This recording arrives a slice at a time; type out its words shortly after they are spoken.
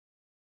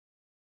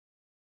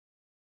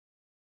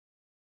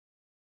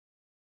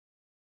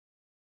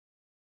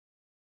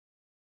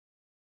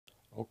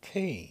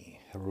Okay,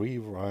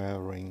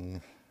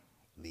 rewiring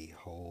the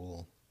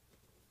whole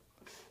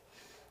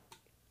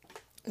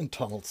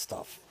internal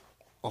stuff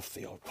of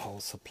the old power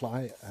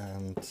supply,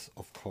 and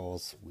of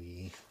course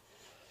we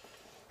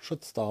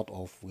should start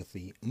off with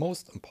the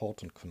most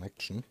important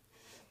connection,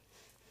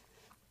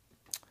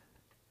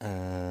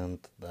 and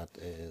that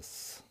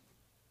is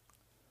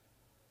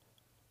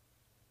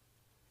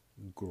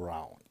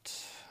ground,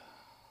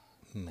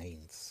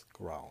 mains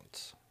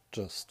ground,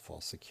 just for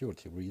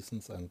security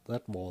reasons, and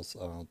that was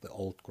the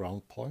old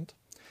ground point.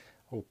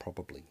 I will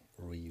probably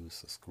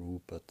reuse a screw,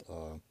 but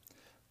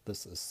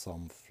this is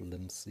some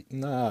flimsy,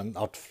 nah,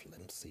 not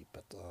flimsy,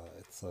 but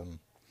it's an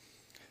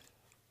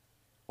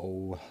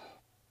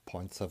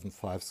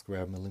 0.75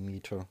 square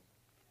millimeter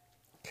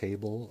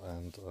cable,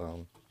 and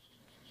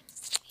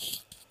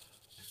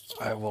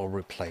I will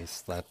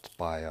replace that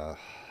by a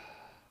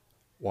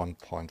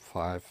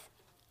 1.5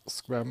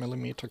 square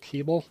millimeter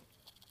cable.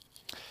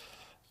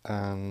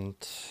 And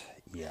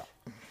yeah,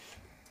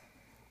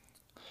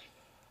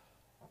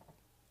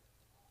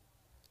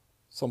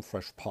 some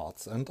fresh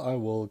parts, and I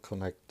will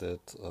connect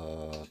it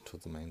to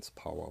the mains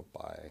power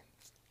by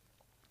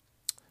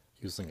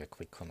using a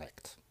quick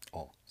connect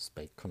or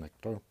spade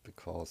connector,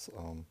 because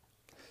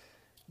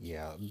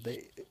yeah,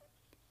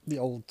 the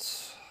old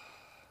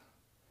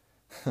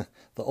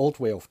the old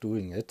way of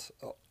doing it,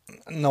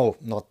 no,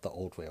 not the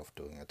old way of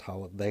doing it,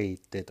 how they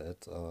did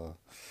it,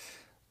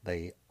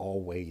 they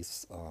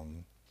always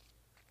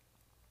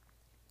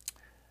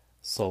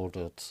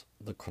soldered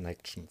the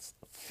connections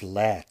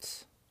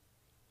flat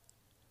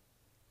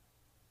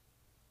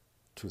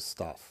to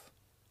stuff.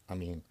 I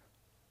mean,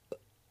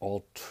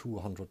 all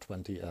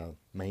 220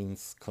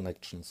 mains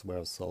connections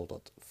were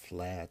soldered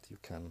flat. You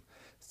can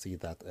see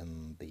that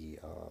in the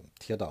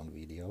teardown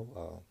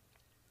video,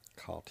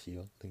 card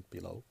here, link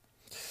below.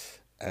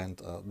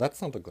 And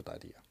that's not a good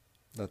idea.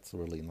 That's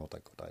really not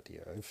a good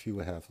idea. If you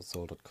have a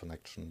soldered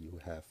connection,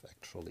 you have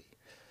actually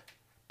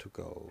to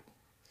go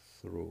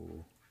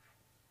through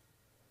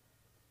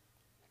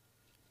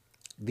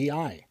the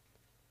eye.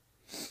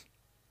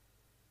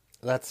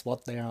 That's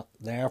what they are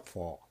there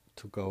for,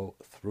 to go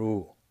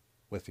through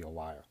with your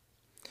wire.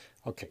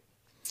 Okay,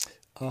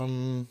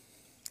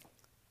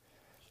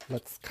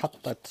 let's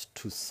cut that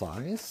to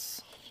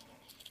size.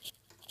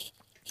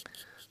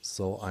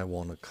 So I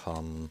want to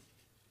come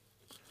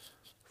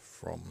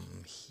from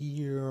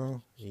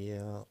here,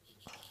 yeah,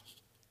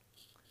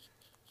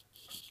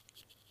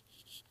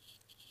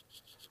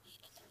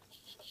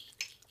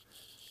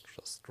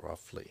 just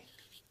roughly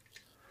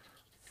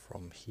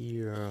from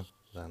here,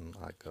 then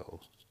I go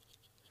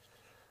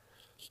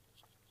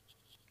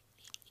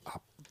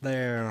up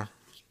there,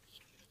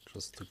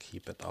 just to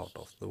keep it out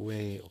of the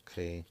way.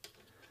 Okay.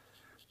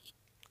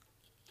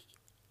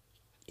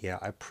 Yeah,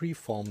 I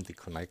preformed the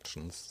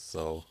connections,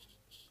 so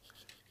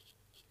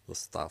the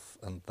stuff,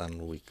 and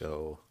then we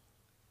go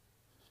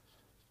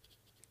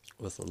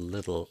with a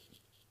little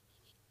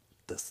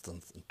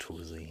distance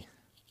into the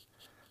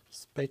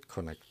spade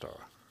connector.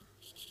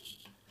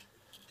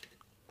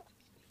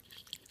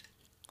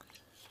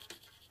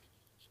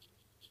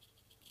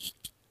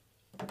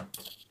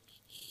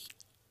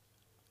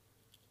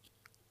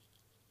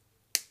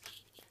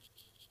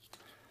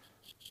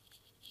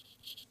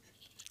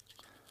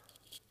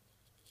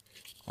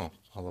 Oh,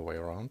 other way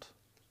around.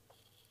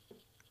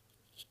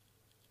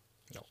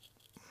 No.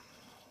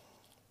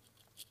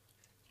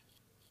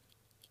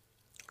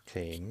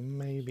 Okay,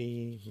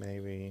 maybe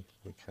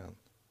we can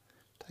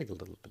take a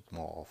little bit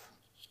more off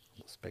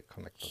the spade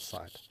connector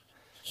side.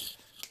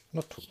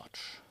 Not too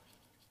much.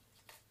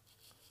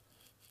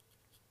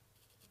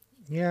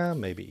 Yeah,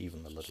 maybe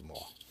even a little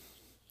more.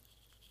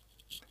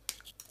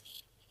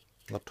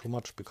 Not too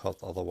much, because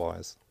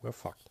otherwise we're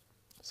fucked.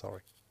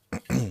 Sorry.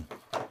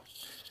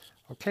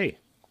 Okay.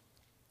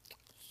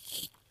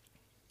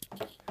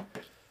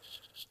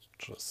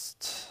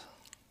 Just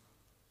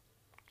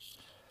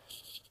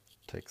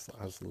takes the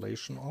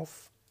isolation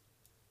off.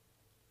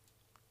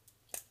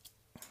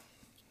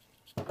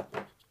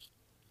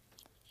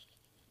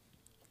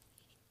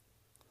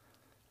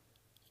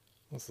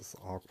 This is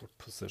an awkward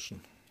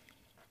position.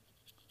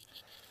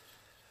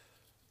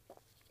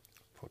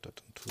 Put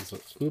it into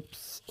the,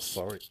 oops,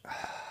 sorry.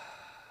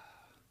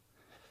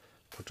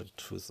 Put it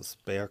to the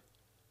spare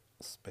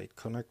spade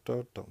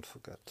connector. Don't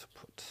forget to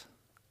put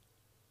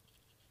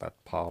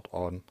that part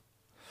on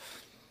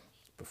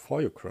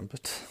before you crimp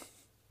it.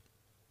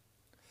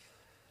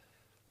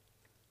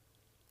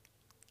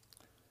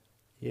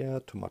 Yeah,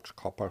 too much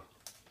copper.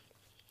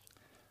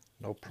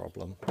 No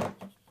problem.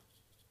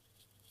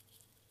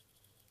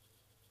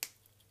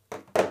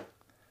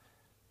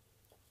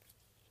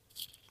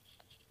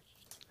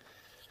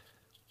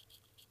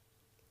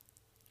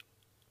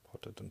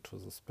 Put it into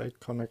the spade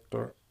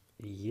connector.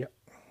 Yeah.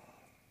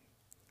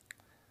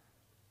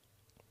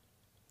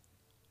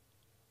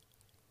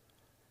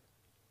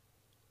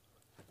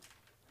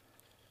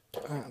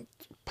 And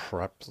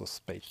prep the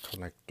spade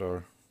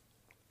connector.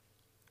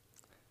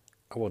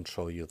 I won't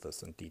show you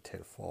this in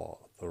detail for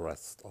the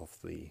rest of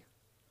the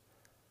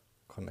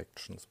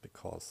connections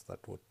because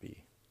that would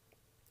be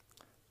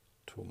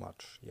too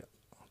much. Yeah,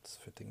 it's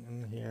fitting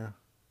in here.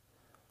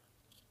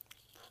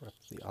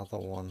 Perhaps the other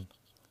one.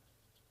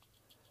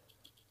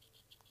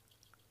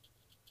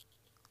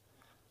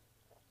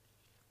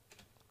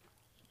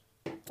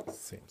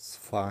 Seems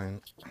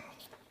fine.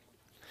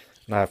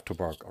 And I have to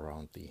work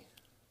around the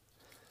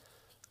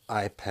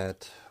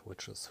iPad,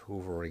 which is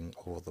hovering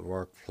over the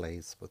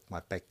workplace with my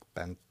back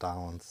bent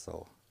down,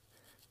 so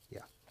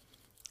yeah,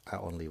 I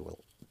only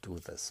will do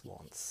this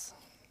once.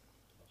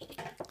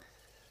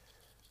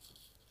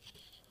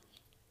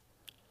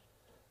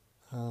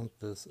 And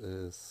this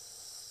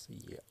is,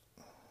 yeah.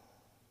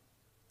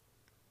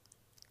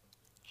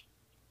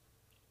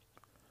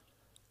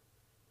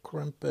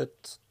 Crimp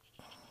it.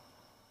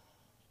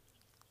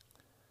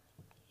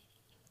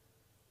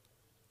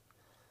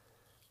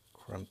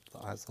 Crimp the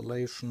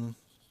isolation.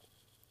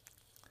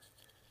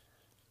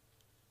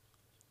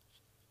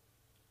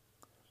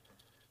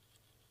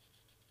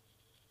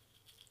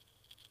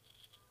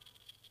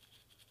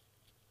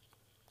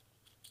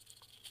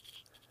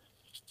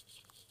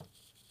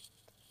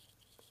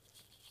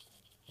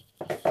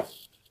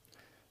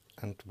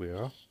 And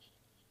we're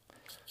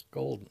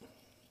golden.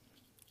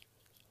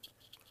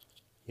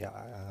 Yeah,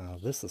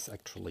 this is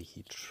actually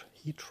heat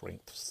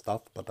shrink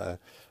stuff, but I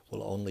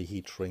will only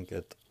heat shrink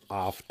it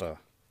after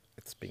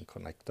it's been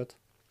connected.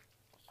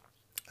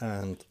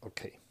 And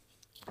okay.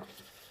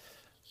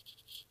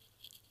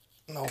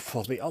 Now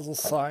for the other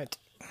side.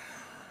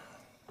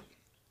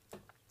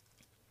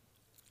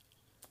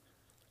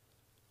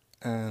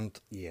 And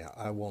yeah,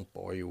 I won't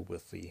bore you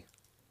with the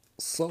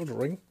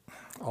soldering.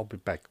 I'll be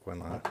back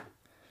when I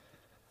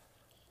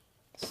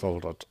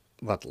soldered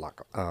that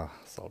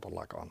solder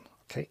lug on.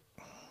 Okay.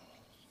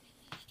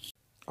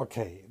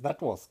 Okay,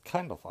 that was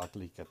kind of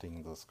ugly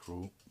getting the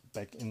screw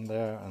back in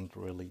there and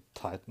really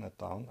tighten it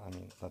down. I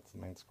mean, that's the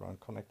mains ground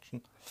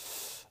connection.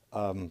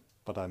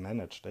 But I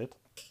managed it.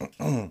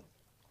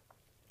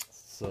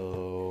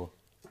 So,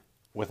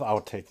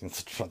 without taking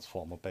the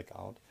transformer back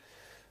out.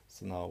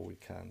 So now we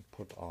can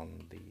put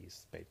on the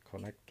spade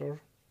connector.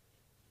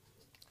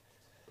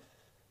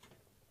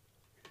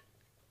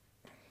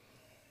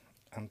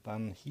 And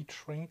then heat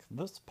shrink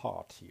this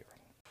part here.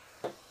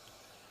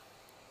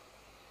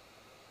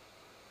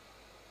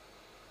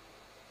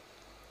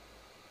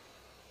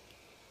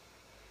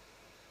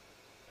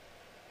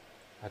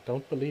 I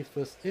don't believe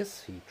this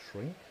is heat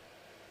shrink.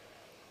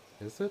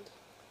 Is it?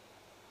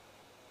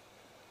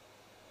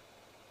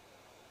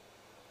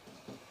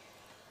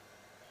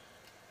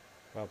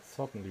 Well, it's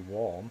certainly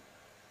warm,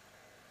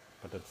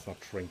 but it's not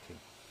shrinking.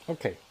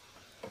 Okay,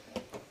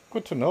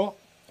 good to know.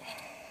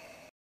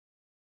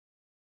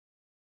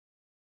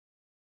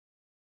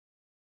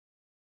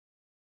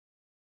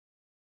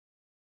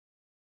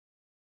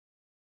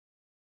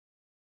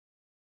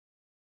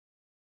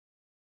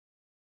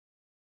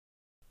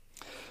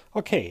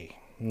 Okay,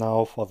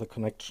 now for the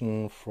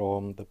connection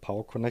from the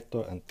power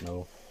connector, and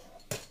no,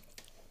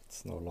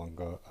 it's no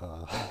longer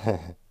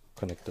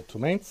connected to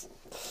mains.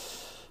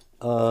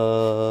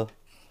 From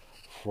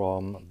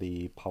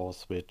the power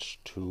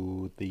switch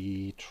to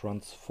the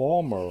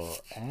transformer,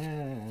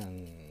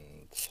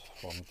 and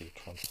from the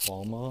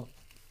transformer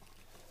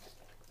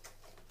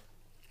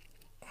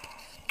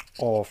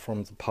or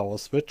from the power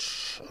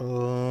switch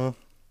to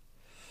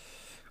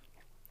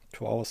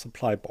our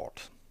supply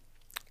board.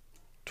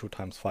 2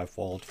 times 5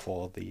 volt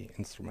for the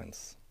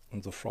instruments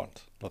in the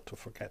front, not to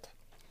forget.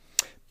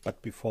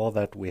 But before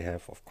that we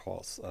have, of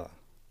course, to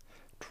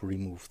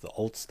remove the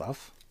old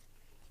stuff.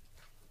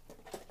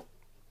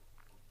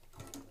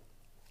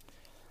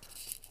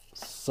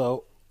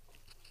 So,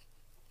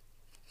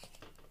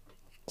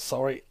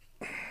 sorry,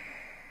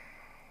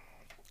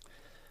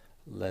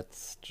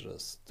 let's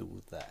just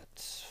do that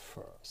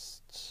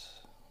first.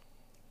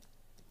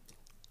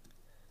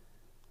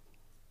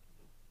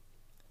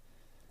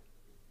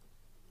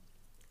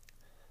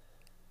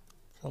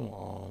 Come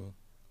on.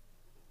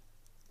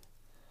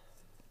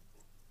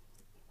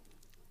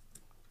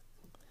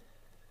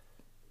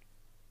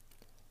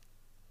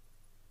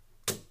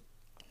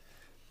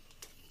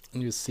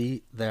 And you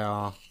see is there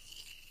a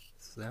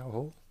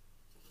hole?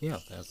 Yeah,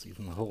 there's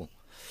even a hole.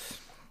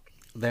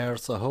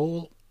 There's a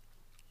hole,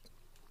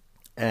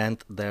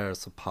 and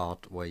there's a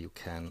part where you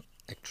can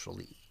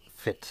actually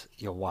fit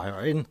your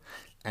wire in,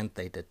 and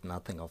they did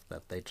nothing of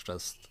that. They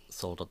just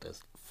soldered it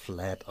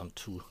flat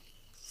onto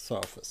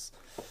surface.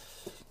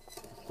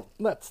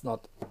 That's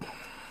not,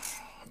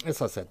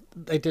 as I said,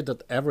 they did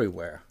it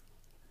everywhere.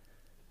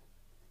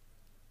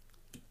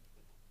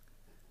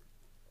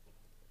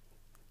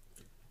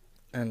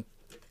 And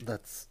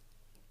that's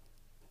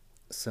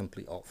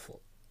simply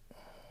awful.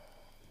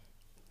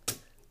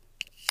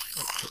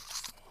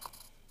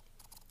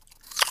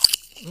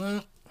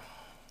 Okay.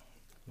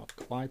 Not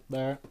quite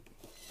there.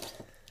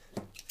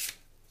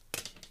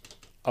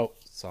 Oh,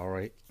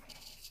 sorry.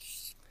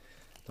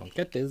 Don't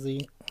get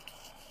dizzy.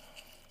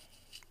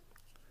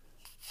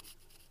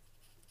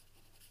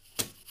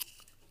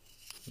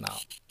 Now.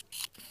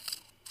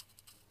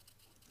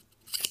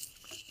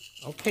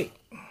 Okay,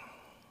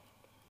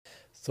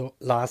 so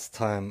last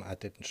time I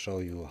didn't show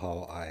you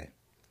how I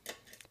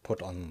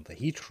put on the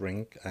heat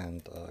shrink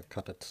and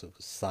cut it to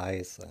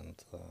size and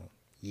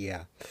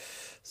yeah.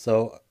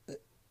 So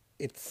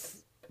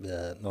it's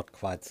not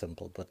quite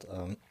simple, but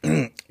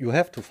you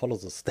have to follow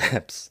the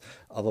steps,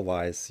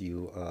 otherwise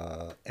you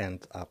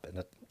end up in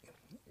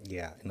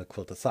a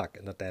cul-de-sac,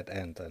 in a dead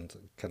end, and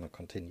cannot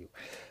continue.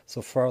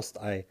 So first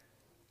I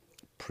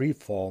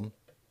preform,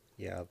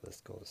 yeah,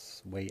 this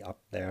goes way up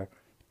there,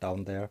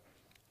 down there,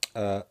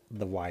 the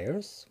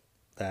wires.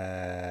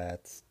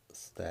 That's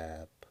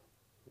step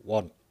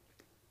one.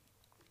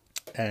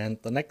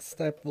 And the next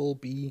step will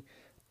be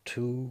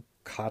to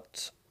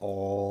cut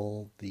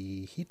all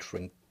the heat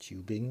shrink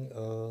tubing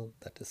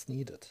that is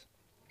needed.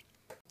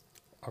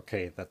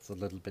 Okay, that's a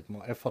little bit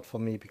more effort for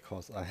me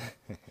because I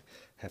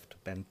have to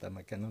bend them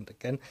again and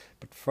again.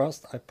 But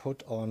first I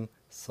put on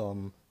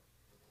some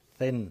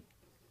thin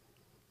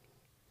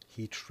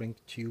heat shrink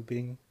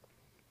tubing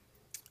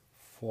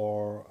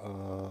for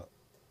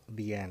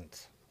the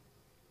end,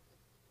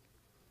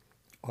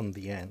 on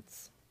the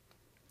ends.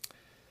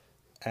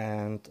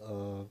 And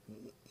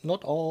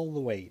not all the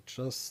way,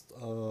 just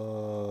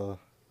the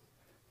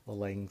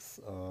length.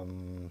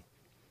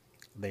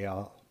 They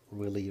are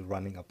really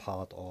running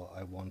apart, or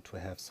I want to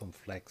have some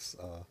flex.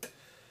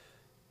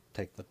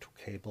 Take the two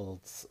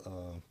cables,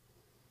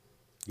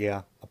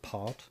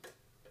 apart.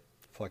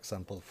 For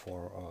example,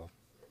 for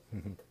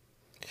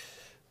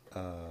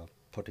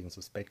putting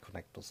the spade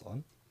connectors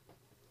on.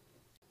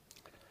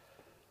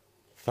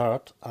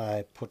 Third,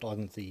 I put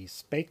on the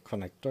spade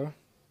connector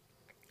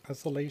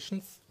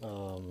isolations.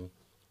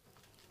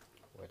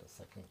 Wait a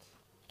second.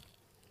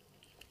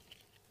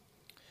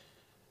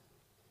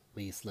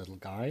 These little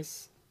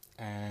guys,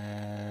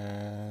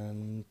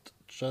 and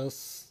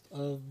just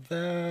a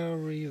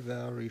very,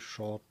 very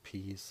short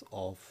piece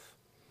of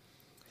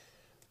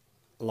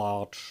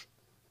large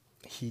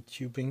heat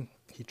shrink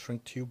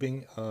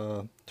tubing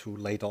to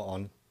later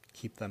on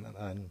keep them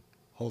and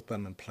hold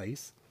them in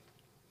place.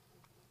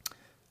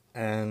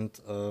 And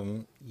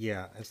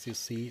as you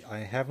see, I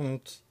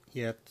haven't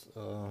yet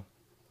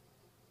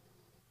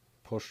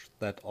pushed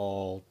that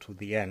all to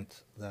the end.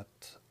 That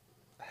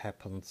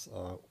happens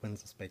when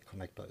the spade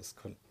connector is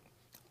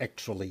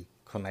actually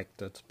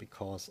connected,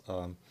 because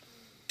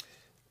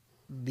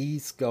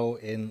these go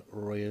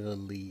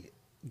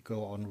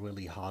on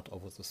really hard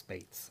over the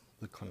spades,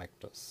 the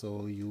connectors.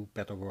 So you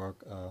better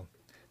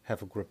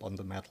have a grip on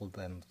the metal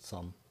than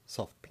some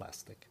soft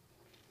plastic.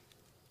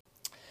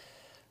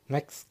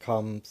 Next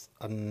comes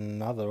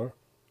another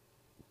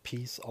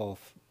piece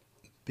of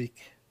big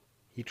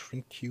heat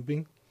shrink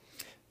tubing,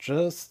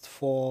 just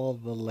for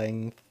the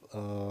length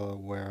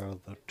where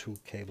the two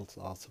cables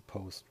are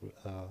supposed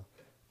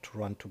to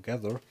run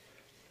together,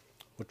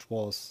 which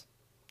was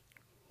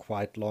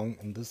quite long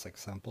in this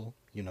example,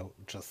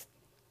 just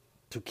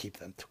to keep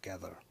them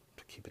together,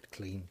 to keep it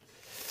clean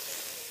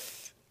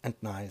and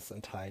nice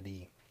and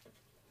tidy.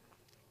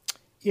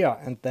 Yeah,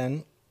 and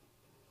then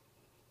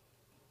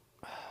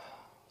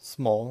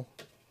small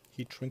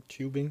heat shrink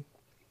tubing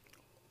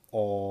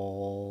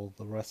all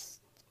the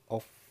rest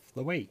of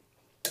the way.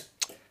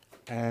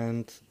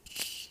 And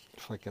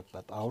if I get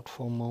that out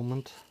for a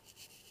moment,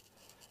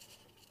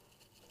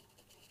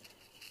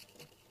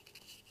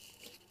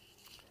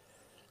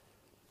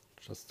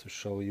 just to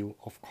show you,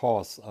 of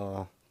course,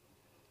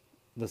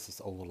 this is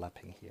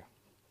overlapping here,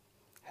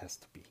 has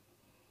to be.